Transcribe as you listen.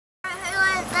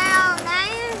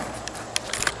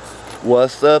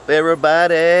What's up,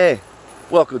 everybody?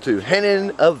 Welcome to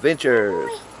Henning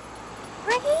Adventures.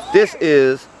 This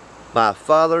is my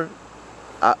father.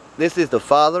 This is the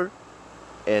father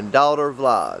and daughter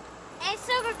vlog. And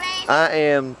Super Baby. I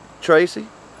am Tracy,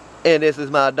 and this is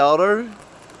my daughter,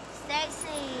 Stacy.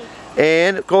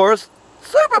 and of course,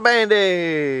 Super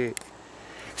Bandit.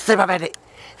 Super Bandit.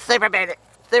 Super Bandit.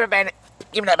 Super Bandit.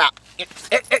 Give me that ball. Give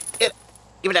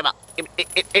me that ball. Give me that.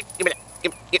 Give me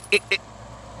that.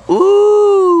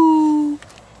 Ooh.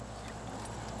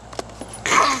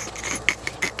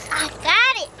 I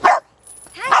got it.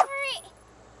 Hi,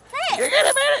 You got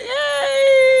it,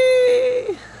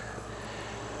 yay!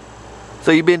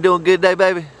 So you been doing good today,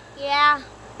 baby? Yeah.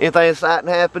 Anything exciting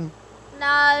happen?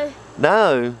 No.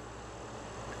 No.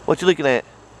 What you looking at?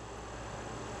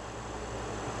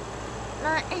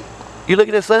 Nothing. You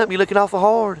looking at something? You looking awful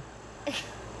hard.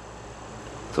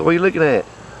 So what are you looking at?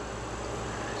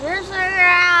 Just figure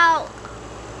out.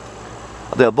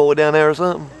 Is there a boy down there or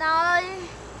something? No.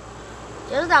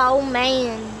 Just an old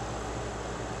man.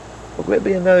 Well, quit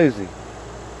being nosy.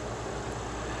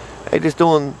 They just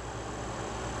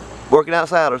working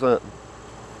outside or something.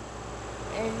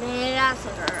 And then that's a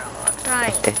girl. I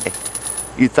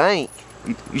think. You think?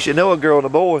 You should know a girl and a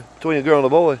boy, between a girl and a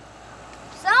boy.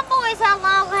 Some boys have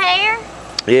long hair.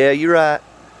 Yeah, you're right.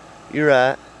 You're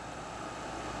right.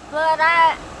 But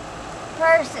that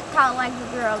person talk like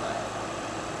a girl does.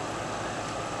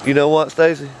 You know what,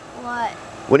 Stacy? What?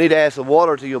 We need to add some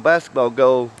water to your basketball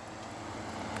goal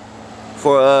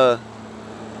for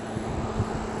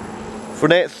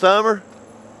next summer.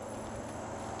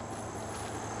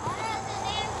 What does it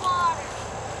need water?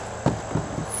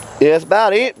 Yeah, it's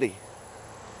about empty.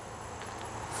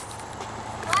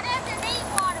 What does it need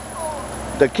water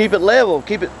for? To keep it level,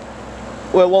 keep it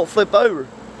where it won't flip over.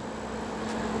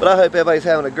 But I hope everybody's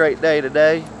having a great day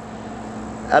today.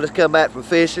 I just come back from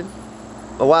fishing.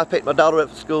 My wife picked my daughter up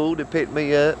from school to pick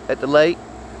me up at the lake.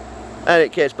 I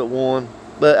didn't catch but one,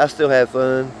 but I still had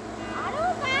fun. I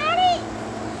don't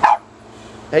got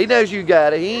it. He knows you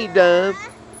got it. He ain't dumb.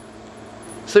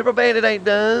 Super Bandit ain't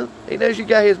dumb. He knows you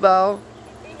got his ball.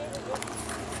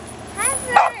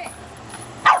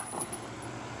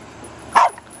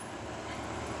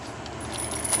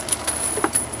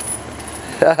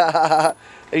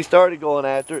 He started going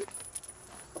after it.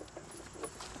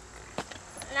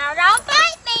 Now don't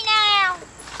bite me now.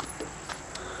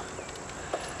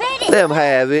 Hit it. Let him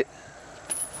have it.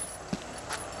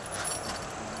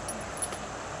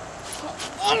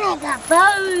 And I got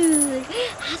food.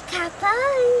 I got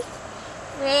food.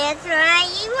 That's what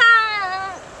you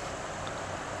want.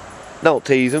 Don't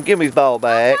tease him. Give me his ball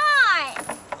back. Come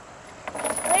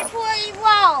on. Which one you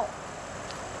want?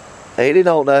 He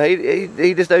don't know.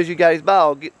 He just knows you got his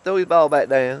ball. Throw his ball back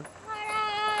down.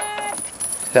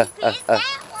 Get that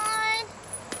one.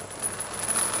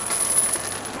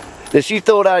 Did she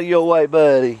throw it out of your way,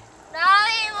 buddy? No,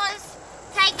 it was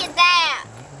taking that.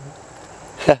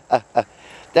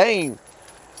 Dang.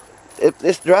 If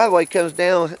this driveway comes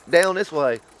down this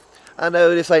way. I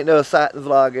know this ain't no exciting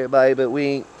vlog, everybody, but we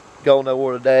ain't going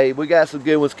nowhere today. We got some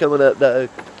good ones coming up, though.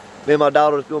 Me and my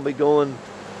daughter's going to be going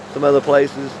some other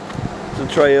places, some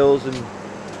trails, and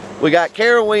we got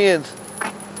Carowinds.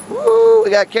 Woo! We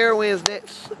got Carowinds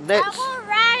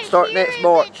start next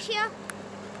March.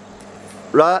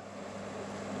 Right?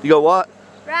 You go what?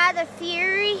 Ride the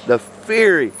Fury. The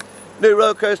Fury. New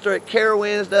roller coaster at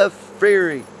Carowinds, the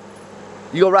Fury.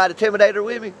 You gonna ride the Intimidator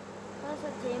with me? What's a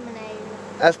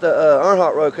Intimidator? That's the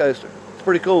Earnhardt roller coaster. It's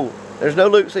pretty cool. There's no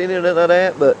loops in it or nothing like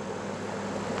that, but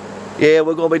yeah,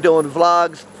 we're gonna be doing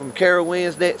vlogs from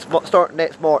Carowinds starting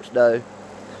next March though.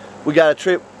 We got a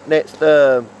trip next.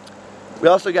 We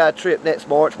also got a trip next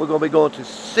March. We're gonna be going to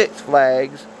Six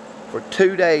Flags for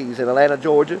 2 days in Atlanta,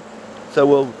 Georgia.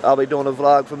 So I'll be doing a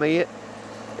vlog from it,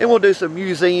 and we'll do some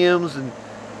museums and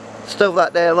stuff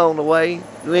like that along the way.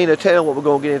 We ain't no telling what we're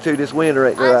gonna get into this winter,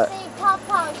 ain't there? I see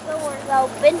Papa's doors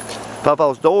open.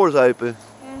 Papa's door's open.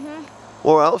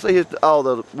 Well, I don't see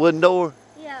the wooden door.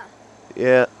 Yeah.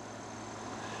 Yeah.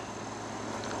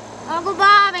 Uncle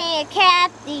Bobby and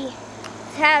Kathy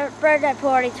have a birthday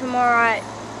party tomorrow.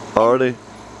 Party?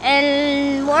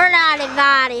 And we're not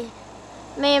invited.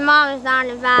 Me and Mom is not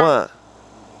invited. Why?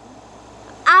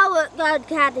 I would go to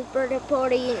Kathy's birthday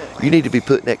party anyway. You need to be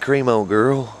putting that cream on,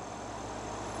 girl.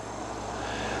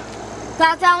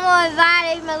 Because I'm going to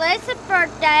invite Melissa's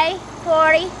birthday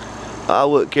party. I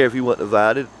wouldn't care if you wasn't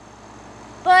invited.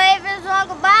 But if it's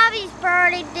Uncle Bobby's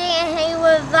birthday, then he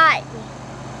would invite me.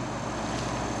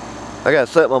 I got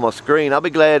something on my screen. I'll be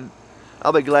glad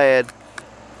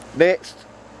next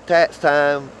tax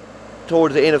time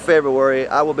towards the end of February,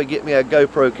 I will be getting me a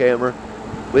GoPro camera,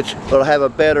 which will have a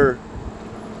better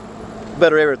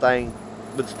everything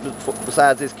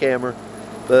besides this camera.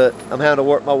 But I'm having to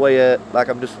work my way up, like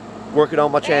I'm just working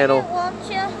on my channel.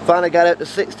 Finally got up to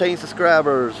 16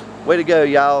 subscribers. Way to go,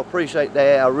 y'all. Appreciate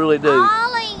that. I really do.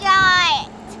 Only got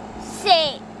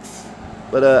 6.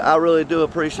 But I really do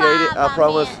appreciate it. I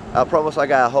promise I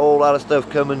got a whole lot of stuff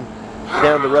coming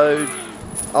down the road.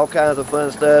 All kinds of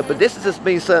fun stuff. But this is just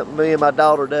me, something me and my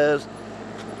daughter does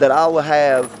that I will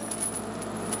have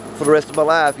for the rest of my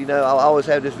life. You know, I'll always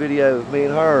have this video of me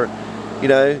and her. You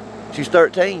know, she's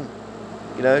 13.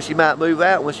 You know, she might move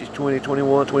out when she's 20,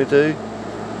 21, 22.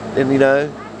 And, you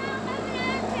know,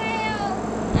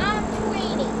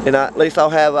 and at least I'll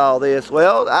have all this.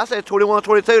 Well, I said 21,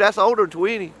 22. That's older than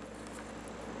 20.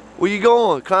 Where you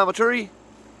going? Climb a tree?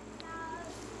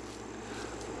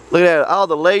 Look at that, all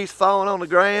the leaves falling on the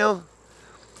ground.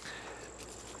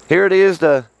 Here it is,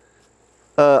 the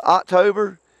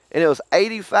October, and it was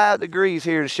 85 degrees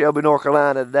here in Shelby, North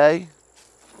Carolina today.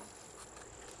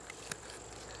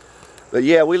 But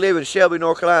yeah, we live in Shelby,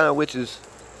 North Carolina, which is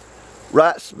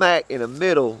right smack in the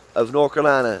middle of North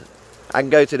Carolina. I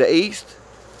can go to the east.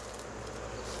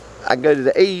 I got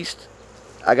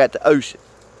the ocean.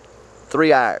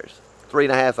 3 hours,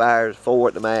 3.5 hours, 4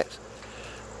 at the max.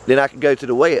 Then I can go to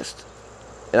the west,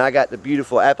 and I got the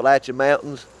beautiful Appalachian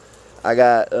Mountains. I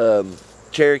got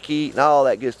Cherokee and all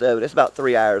that good stuff. It's about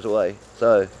 3 hours away.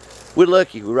 So we're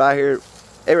lucky. We're right here.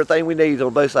 Everything we need is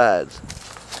on both sides.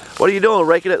 What are you doing?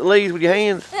 Raking up the leaves with your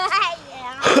hands?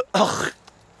 Yeah.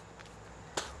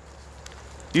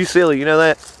 You silly, you know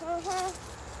that?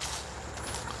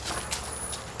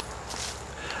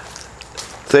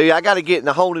 See, I got to get in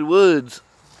the haunted woods.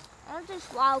 I'm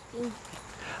just walking.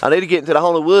 I need to get into the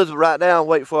haunted woods, but right now I'm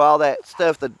waiting for all that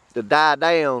stuff to die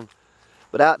down.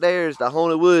 But out there is the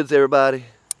haunted woods, everybody.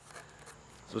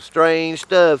 Some strange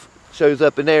stuff shows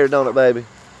up in there, don't it, baby?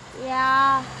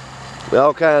 Yeah. We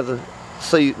all kinds of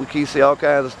we can see all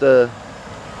kinds of stuff.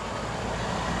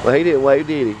 Well, he didn't wave,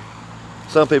 did he?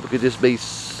 Some people could just be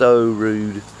so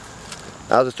rude.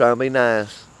 I was just trying to be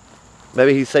nice.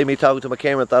 Maybe he see me talking to my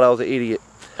camera and thought I was an idiot.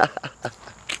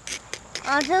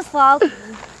 I'm just walking.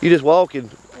 You just walking?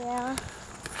 Yeah.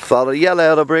 Follow the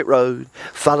yellow brick road.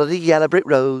 Follow the yellow brick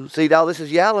road. See, all this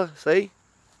is yellow. See?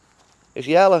 It's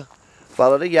yellow.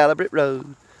 Follow the yellow brick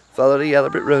road. Follow the yellow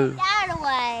brick road. That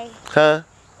way. Huh?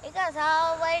 It goes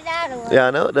all the way that way. Yeah,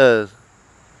 I know it does.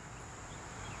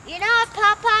 You know,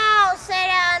 Papa said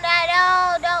on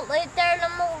that don't live there no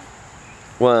more.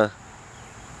 Why?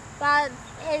 But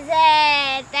his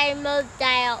dad, they moved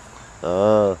out.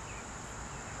 Oh.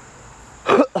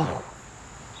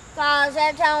 Cause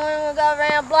that time when we go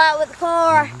around block with the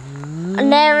car, I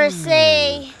never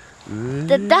see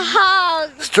the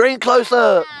dog. String close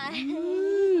up.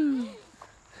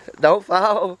 Don't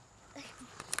fall.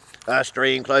 I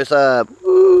string close up.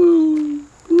 Woo.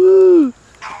 Woo.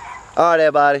 Alright,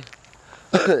 everybody.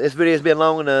 This video's been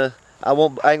long enough. I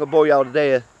ain't gonna bore y'all to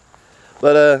death.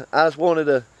 But I just wanted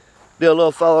to do a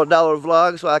little $4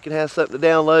 vlog so I can have something to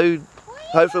download.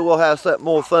 Hopefully we'll have something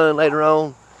more fun later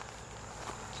on.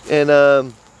 And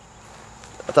I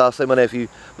thought I'd say my nephew.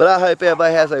 But I hope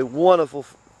everybody has a wonderful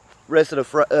rest of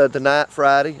the night,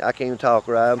 Friday. I can't even talk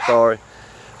right, I'm sorry.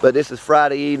 But this is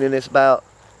Friday evening, it's about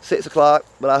 6 o'clock.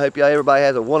 But I hope everybody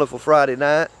has a wonderful Friday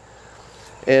night.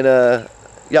 And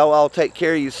y'all all take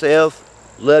care of yourself.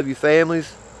 Love your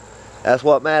families. That's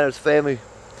what matters, family.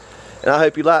 And I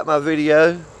hope you like my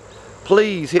video.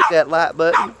 Please hit that like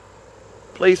button.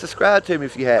 Please subscribe to me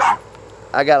if you haven't.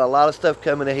 I got a lot of stuff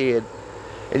coming ahead.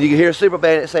 And you can hear Super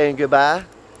Bandit saying goodbye.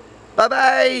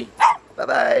 Bye-bye.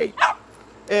 Bye-bye.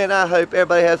 And I hope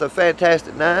everybody has a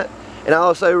fantastic night. And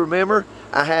also remember,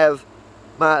 I have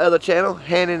my other channel,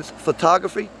 Hannon's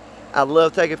Photography. I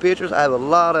love taking pictures. I have a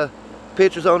lot of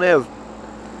pictures on there of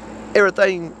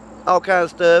everything, all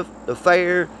kinds of stuff. The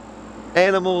fair,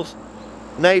 animals,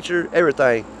 nature,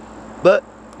 everything. But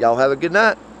y'all have a good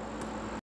night.